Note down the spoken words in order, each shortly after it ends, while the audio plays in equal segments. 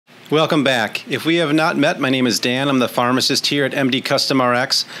Welcome back. If we have not met, my name is Dan. I'm the pharmacist here at MD Custom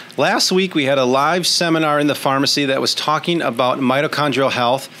RX. Last week we had a live seminar in the pharmacy that was talking about mitochondrial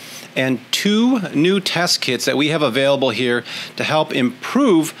health and 2 new test kits that we have available here to help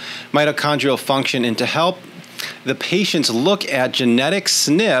improve mitochondrial function and to help the patients look at genetic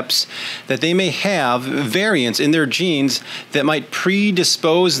SNPs that they may have variants in their genes that might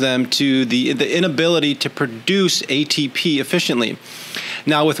predispose them to the inability to produce ATP efficiently.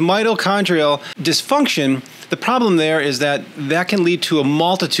 Now, with mitochondrial dysfunction, the problem there is that can lead to a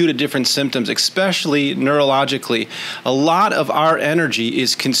multitude of different symptoms, especially neurologically. A lot of our energy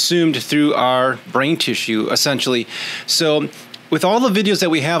is consumed through our brain tissue, essentially. So with all the videos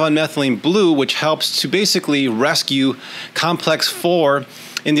that we have on methylene blue, which helps to basically rescue complex 4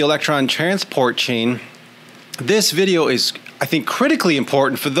 in the electron transport chain, this video is, I think, critically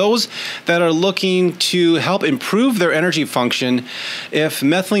important for those that are looking to help improve their energy function if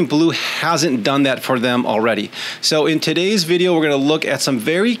methylene blue hasn't done that for them already. So in today's video, we're going to look at some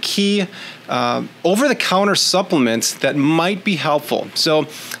very key over-the-counter supplements that might be helpful. So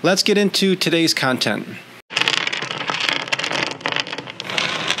let's get into today's content.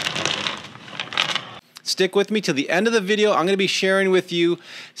 Stick with me to the end of the video. I'm going to be sharing with you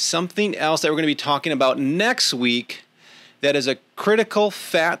something else that we're going to be talking about next week that is a critical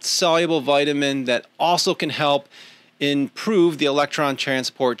fat-soluble vitamin that also can help improve the electron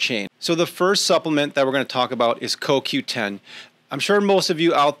transport chain. So the first supplement that we're going to talk about is CoQ10. I'm sure most of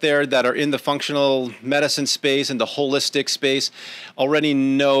you out there that are in the functional medicine space and the holistic space already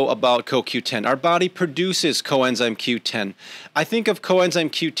know about CoQ10. Our body produces coenzyme Q10. I think of coenzyme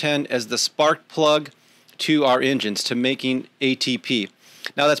Q10 as the spark plug to our engines, to making ATP.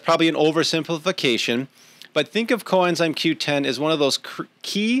 Now that's probably an oversimplification, but think of coenzyme Q10 as one of those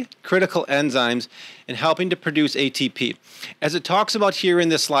key critical enzymes in helping to produce ATP. As it talks about here in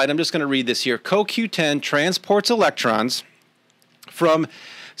this slide, I'm just going to read this here. CoQ10 transports electrons from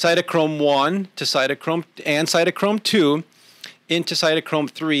cytochrome 1 to cytochrome 2 into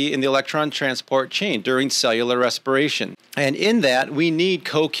cytochrome 3 in the electron transport chain during cellular respiration. And in that, we need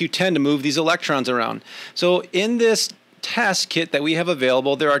CoQ10 to move these electrons around. So in this test kit that we have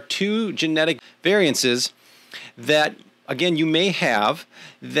available, there are 2 genetic variances that, again, you may have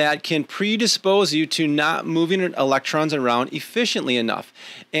that can predispose you to not moving electrons around efficiently enough.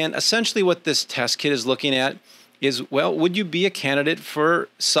 And essentially what this test kit is looking at is, well, would you be a candidate for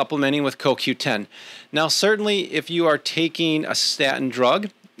supplementing with CoQ10? Now, certainly if you are taking a statin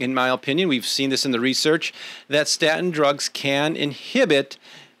drug, in my opinion, we've seen this in the research, that statin drugs can inhibit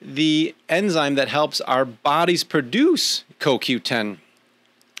the enzyme that helps our bodies produce CoQ10.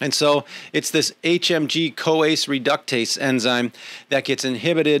 And so it's this HMG-CoAce reductase enzyme that gets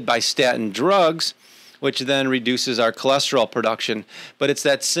inhibited by statin drugs, which then reduces our cholesterol production. But it's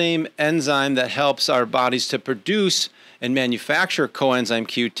that same enzyme that helps our bodies to produce and manufacture coenzyme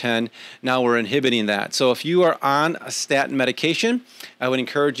Q10. Now we're inhibiting that. So if you are on a statin medication, I would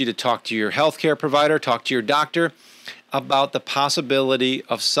encourage you to talk to your healthcare provider, talk to your doctor about the possibility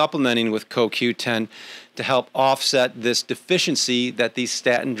of supplementing with CoQ10 to help offset this deficiency that these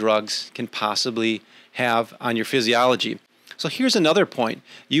statin drugs can possibly have on your physiology. So here's another point.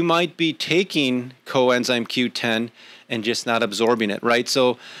 You might be taking coenzyme Q10 and just not absorbing it, right?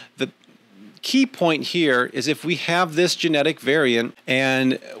 So the key point here is if we have this genetic variant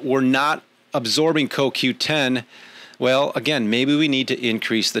and we're not absorbing CoQ10, well, again, maybe we need to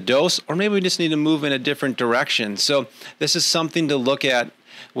increase the dose, or maybe we just need to move in a different direction. So this is something to look at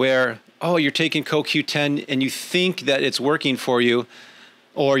where, oh, you're taking CoQ10 and you think that it's working for you,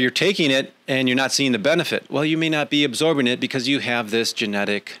 or you're taking it and you're not seeing the benefit. Well, you may not be absorbing it because you have this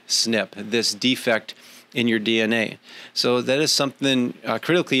genetic SNP, this defect in your DNA. So that is something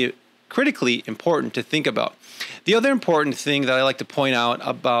critically important to think about. The other important thing that I like to point out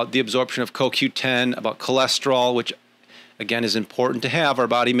about the absorption of CoQ10, about cholesterol, which again is important to have, our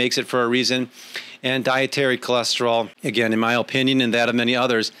body makes it for a reason, and dietary cholesterol, again, in my opinion and that of many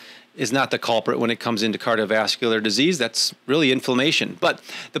others, is not the culprit when it comes into cardiovascular disease. That's really inflammation. But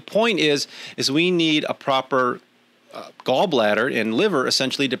the point is we need a proper gallbladder and liver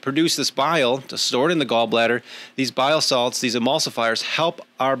essentially to produce this bile, to store it in the gallbladder. These bile salts, these emulsifiers, help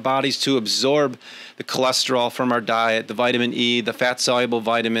our bodies to absorb the cholesterol from our diet, the vitamin E, the fat-soluble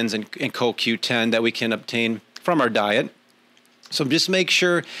vitamins, and CoQ10 that we can obtain from our diet. So just make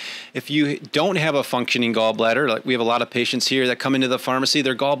sure if you don't have a functioning gallbladder, like we have a lot of patients here that come into the pharmacy,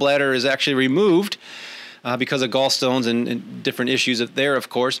 their gallbladder is actually removed because of gallstones and different issues there, of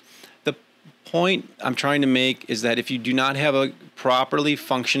course. The point I'm trying to make is that if you do not have a properly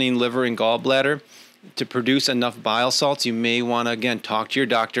functioning liver and gallbladder, to produce enough bile salts, you may want to, again, talk to your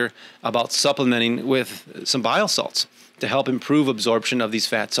doctor about supplementing with some bile salts to help improve absorption of these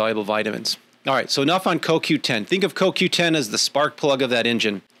fat-soluble vitamins. All right, so enough on CoQ10. Think of CoQ10 as the spark plug of that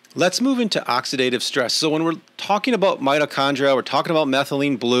engine. Let's move into oxidative stress. So when we're talking about mitochondria, we're talking about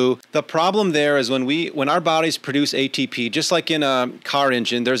methylene blue. The problem there is when our bodies produce ATP, just like in a car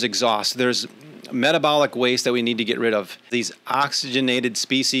engine, there's exhaust, there's metabolic waste that we need to get rid of. These oxygenated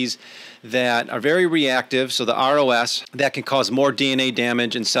species that are very reactive, so the ROS, that can cause more DNA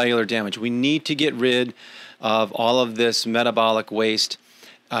damage and cellular damage. We need to get rid of all of this metabolic waste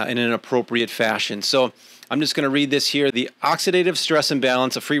in an appropriate fashion. So I'm just going to read this here. The oxidative stress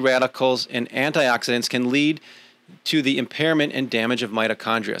imbalance of free radicals and antioxidants can lead to the impairment and damage of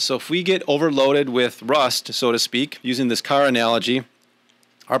mitochondria. So if we get overloaded with rust, so to speak, using this car analogy,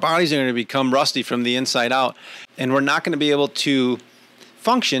 our bodies are going to become rusty from the inside out, and we're not going to be able to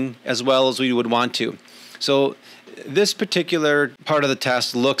function as well as we would want to. So this particular part of the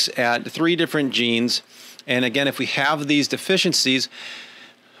test looks at 3 different genes, and again, if we have these deficiencies,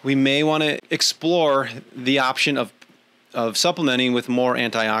 we may want to explore the option of supplementing with more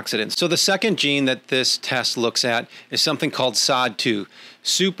antioxidants. So the second gene that this test looks at is something called SOD2,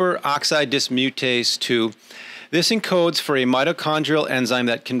 superoxide dismutase 2. This encodes for a mitochondrial enzyme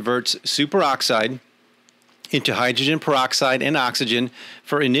that converts superoxide into hydrogen peroxide and oxygen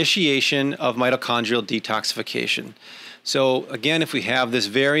for initiation of mitochondrial detoxification. So again, if we have this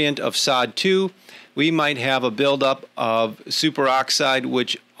variant of SOD2, we might have a buildup of superoxide,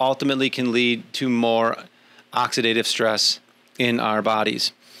 which ultimately can lead to more oxidative stress in our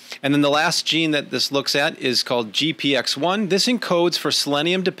bodies. And then the last gene that this looks at is called GPX1. This encodes for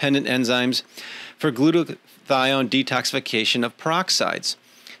selenium-dependent enzymes for glutathione detoxification of peroxides.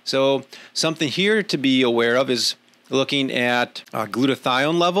 So something here to be aware of is looking at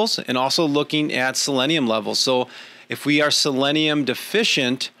glutathione levels and also looking at selenium levels. So if we are selenium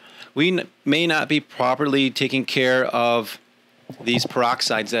deficient, we may not be properly taking care of these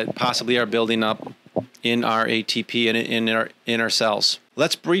peroxides that possibly are building up in our ATP and in our cells.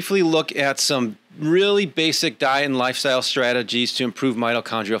 Let's briefly look at some really basic diet and lifestyle strategies to improve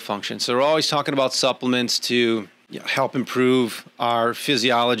mitochondrial function. So we're always talking about supplements to help improve our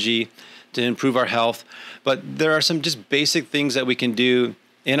physiology, to improve our health, but there are some just basic things that we can do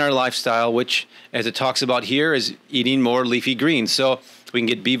in our lifestyle, which, as it talks about here, is eating more leafy greens. So we can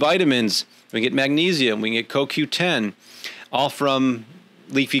get B vitamins, we can get magnesium, we can get CoQ10, all from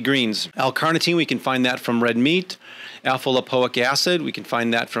leafy greens. L-carnitine, we can find that from red meat. Alpha-lipoic acid, we can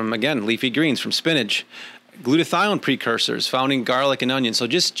find that from, again, leafy greens, from spinach. Glutathione precursors found in garlic and onion. So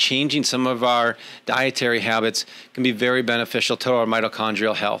just changing some of our dietary habits can be very beneficial to our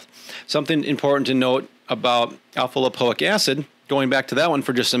mitochondrial health. Something important to note about alpha-lipoic acid, going back to that one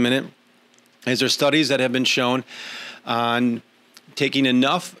for just a minute, is there studies that have been shown on taking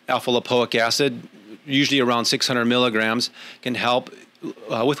enough alpha-lipoic acid, usually around 600 milligrams, can help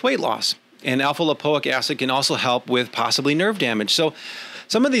with weight loss. And alpha-lipoic acid can also help with possibly nerve damage. So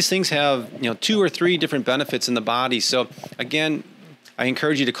some of these things have 2 or 3 different benefits in the body. So again, I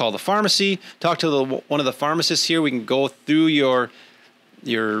encourage you to call the pharmacy, talk to one of the pharmacists here. We can go through your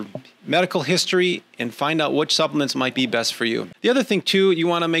medical history and find out which supplements might be best for you. The other thing too you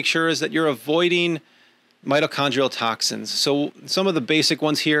want to make sure is that you're avoiding mitochondrial toxins. So some of the basic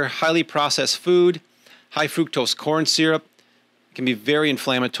ones here: highly processed food, high fructose corn syrup can be very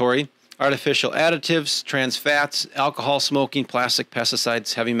inflammatory, artificial additives, trans fats, alcohol, smoking, plastic,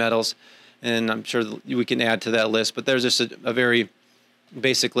 pesticides, heavy metals, and I'm sure we can add to that list, but there's just a very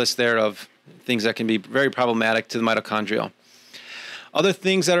basic list there of things that can be very problematic to the mitochondrial. Other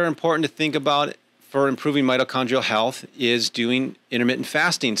things that are important to think about for improving mitochondrial health is doing intermittent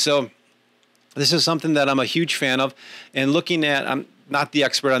fasting. So this is something that I'm a huge fan of, and looking at, I'm not the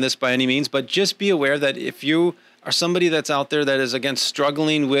expert on this by any means, but just be aware that if you are somebody that's out there that is, again,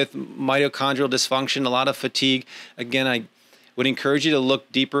 struggling with mitochondrial dysfunction, a lot of fatigue, again, I would encourage you to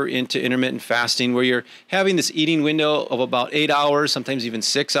look deeper into intermittent fasting, where you're having this eating window of about 8 hours, sometimes even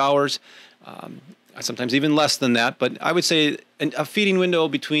 6 hours, sometimes even less than that. But I would say a feeding window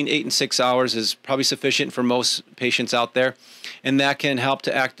between 8 and 6 hours is probably sufficient for most patients out there. And that can help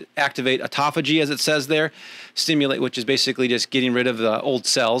to activate autophagy, as it says there, stimulate, which is basically just getting rid of the old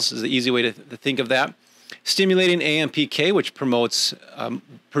cells, is the easy way to think of that. Stimulating AMPK, which promotes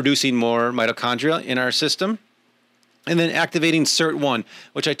producing more mitochondria in our system. And then activating SIRT1,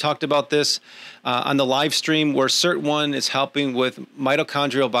 which I talked about this on the live stream, where SIRT1 is helping with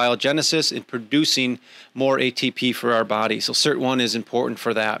mitochondrial biogenesis and producing more ATP for our body. So SIRT1 is important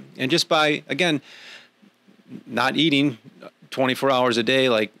for that. And just by, again, not eating 24 hours a day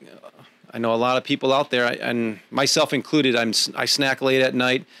like I know a lot of people out there, and myself included, I snack late at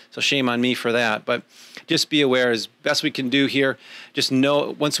night, so shame on me for that. But just be aware, as best we can do here, just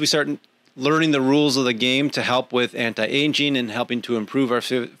know once we start learning the rules of the game to help with anti-aging and helping to improve our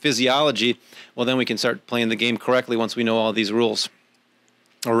physiology, well, then we can start playing the game correctly once we know all these rules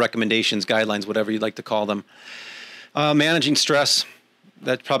or recommendations, guidelines, whatever you'd like to call them. Managing stress,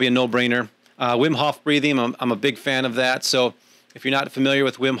 that's probably a no-brainer. Wim Hof breathing, I'm a big fan of that. So if you're not familiar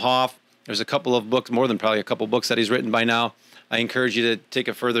with Wim Hof, there's a couple of books, more than probably a couple of books that he's written by now. I encourage you to take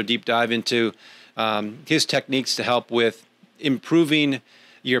a further deep dive into his techniques to help with improving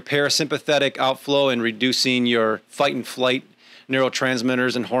your parasympathetic outflow and reducing your fight and flight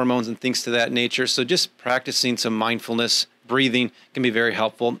neurotransmitters and hormones and things to that nature. So just practicing some mindfulness breathing can be very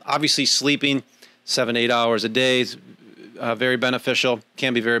helpful. Obviously, sleeping 7 to 8 hours a day is very beneficial,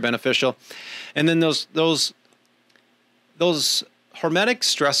 can be very beneficial. And then those hormetic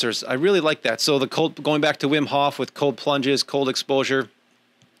stressors, I really like that. So the cold, going back to Wim Hof with cold plunges, cold exposure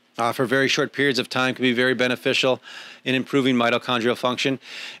for very short periods of time can be very beneficial in improving mitochondrial function.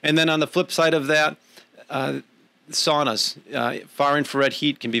 And then on the flip side of that, saunas, far infrared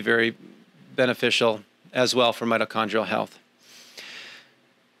heat can be very beneficial as well for mitochondrial health.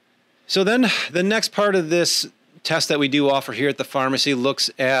 So then the next part of this test that we do offer here at the pharmacy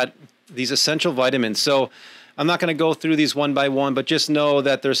looks at these essential vitamins. So I'm not going to go through these one by one, but just know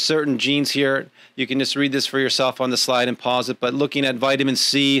that there's certain genes here. You can just read this for yourself on the slide and pause it. But looking at vitamin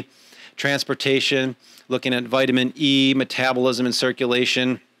C, transportation, looking at vitamin E, metabolism and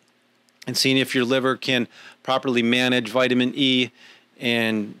circulation, and seeing if your liver can properly manage vitamin E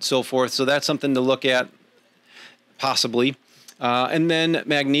and so forth. So that's something to look at, possibly. And then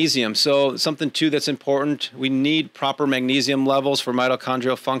magnesium. So something too that's important. We need proper magnesium levels for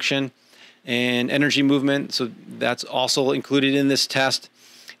mitochondrial function and energy movement. So that's also included in this test.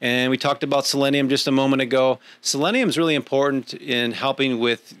 And we talked about selenium just a moment ago. Selenium is really important in helping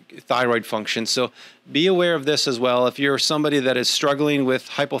with thyroid function. So be aware of this as well. If you're somebody that is struggling with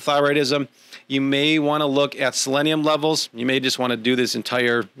hypothyroidism, you may want to look at selenium levels. You may just want to do this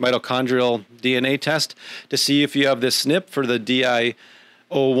entire mitochondrial DNA test to see if you have this SNP for the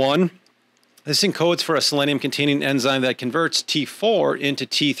DI01. This encodes for a selenium-containing enzyme that converts T4 into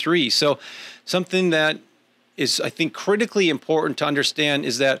T3. So something that is, I think, critically important to understand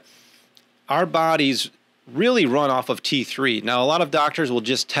is that our bodies really run off of T3. Now, a lot of doctors will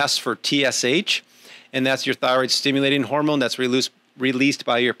just test for TSH, and that's your thyroid-stimulating hormone that's released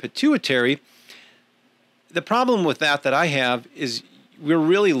by your pituitary. The problem with that I have is we're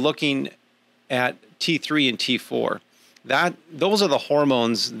really looking at T3 and T4. Those are the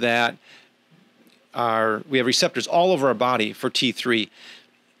hormones that we have receptors all over our body for T3.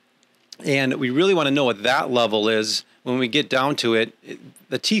 And we really want to know what that level is when we get down to it.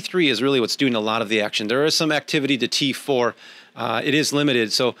 The T3 is really what's doing a lot of the action. There is some activity to T4. It is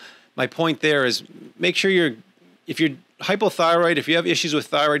limited. So my point there is make sure if you're hypothyroid, if you have issues with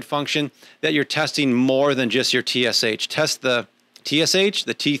thyroid function, that you're testing more than just your TSH. Test the TSH,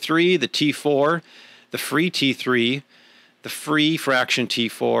 the T3, the T4, the free T3, the free fraction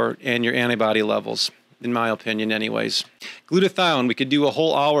T4, and your antibody levels, in my opinion anyways. Glutathione, we could do a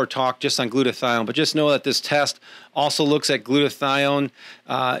whole hour talk just on glutathione, but just know that this test also looks at glutathione,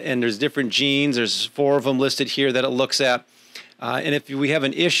 and there's different genes. There's 4 of them listed here that it looks at. And if we have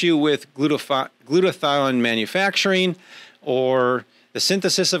an issue with glutathione manufacturing or the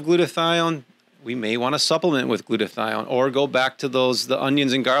synthesis of glutathione, we may want to supplement with glutathione or go back to the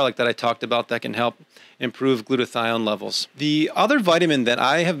onions and garlic that I talked about that can help improve glutathione levels. The other vitamin that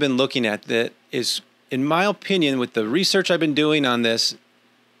I have been looking at that is, in my opinion, with the research I've been doing on this,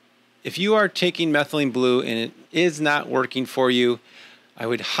 if you are taking methylene blue and it is not working for you, I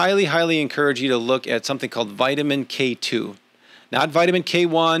would highly, highly encourage you to look at something called vitamin K2. Not vitamin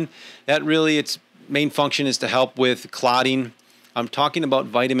K1. That really, its main function is to help with clotting. I'm talking about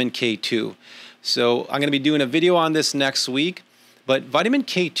vitamin K2. So I'm going to be doing a video on this next week. But vitamin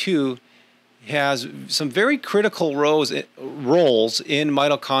K2 has some very critical roles in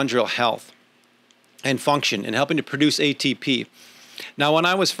mitochondrial health and function and helping to produce ATP. Now, when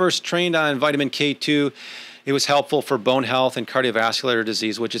I was first trained on vitamin K2, it was helpful for bone health and cardiovascular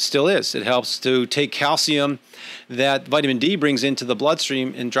disease, which it still is. It helps to take calcium that vitamin D brings into the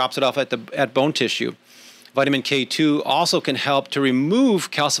bloodstream and drops it off at bone tissue. Vitamin K2 also can help to remove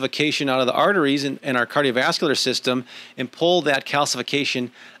calcification out of the arteries in our cardiovascular system and pull that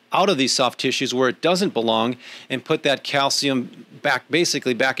calcification out of these soft tissues where it doesn't belong and put that calcium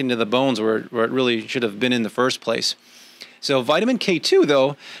basically back into the bones where it really should have been in the first place. So vitamin K2,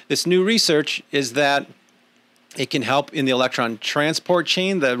 though, this new research is that It can help in the electron transport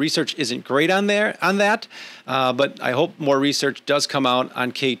chain. The research isn't great on that, but I hope more research does come out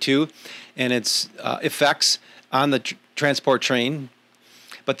on K2 and its effects on the transport chain.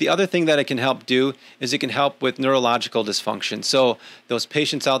 But the other thing that it can help do is it can help with neurological dysfunction. So those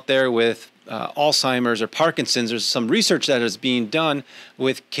patients out there with Alzheimer's or Parkinson's, there's some research that is being done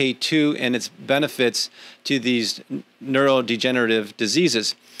with K2 and its benefits to these neurodegenerative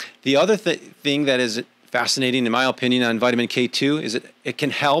diseases. The other thing that is fascinating, in my opinion, on vitamin K2 is it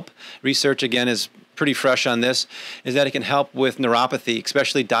can help. Research, again, is pretty fresh on this, is that it can help with neuropathy,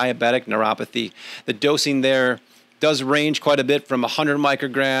 especially diabetic neuropathy. The dosing there does range quite a bit from 100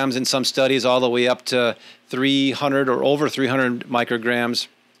 micrograms in some studies all the way up to 300 or over 300 micrograms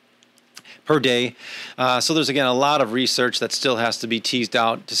per day. So there's, again, a lot of research that still has to be teased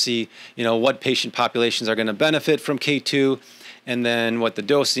out to see, what patient populations are going to benefit from K2, and then what the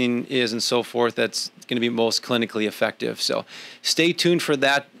dosing is and so forth that's going to be most clinically effective. So stay tuned for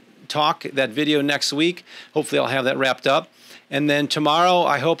that video next week. Hopefully I'll have that wrapped up. And then tomorrow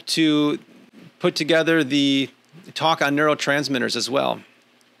I hope to put together the talk on neurotransmitters as well.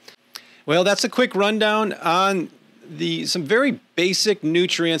 Well, that's a quick rundown on some very basic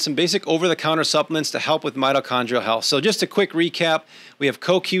nutrients, some basic over-the-counter supplements to help with mitochondrial health. So just a quick recap, we have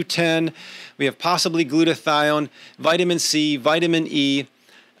CoQ10, we have possibly glutathione, vitamin C, vitamin E,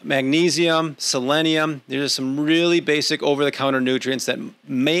 magnesium, selenium. These are some really basic over-the-counter nutrients that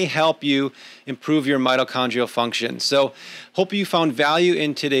may help you improve your mitochondrial function. So hope you found value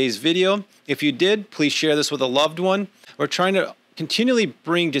in today's video. If you did, please share this with a loved one. We're trying to continually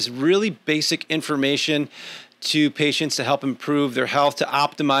bring just really basic information to patients to help improve their health, to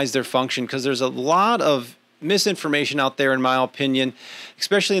optimize their function, because there's a lot of misinformation out there, in my opinion,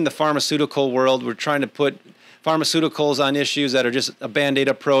 especially in the pharmaceutical world. We're trying to put pharmaceuticals on issues that are just a Band-Aid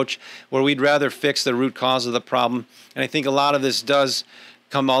approach, where we'd rather fix the root cause of the problem. And I think a lot of this does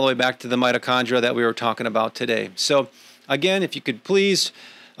come all the way back to the mitochondria that we were talking about today. So again, if you could please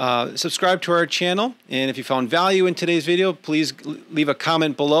subscribe to our channel, and if you found value in today's video, please leave a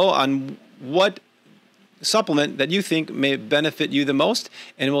comment below on what supplement that you think may benefit you the most,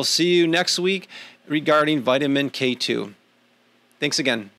 and we'll see you next week regarding vitamin K2. Thanks again.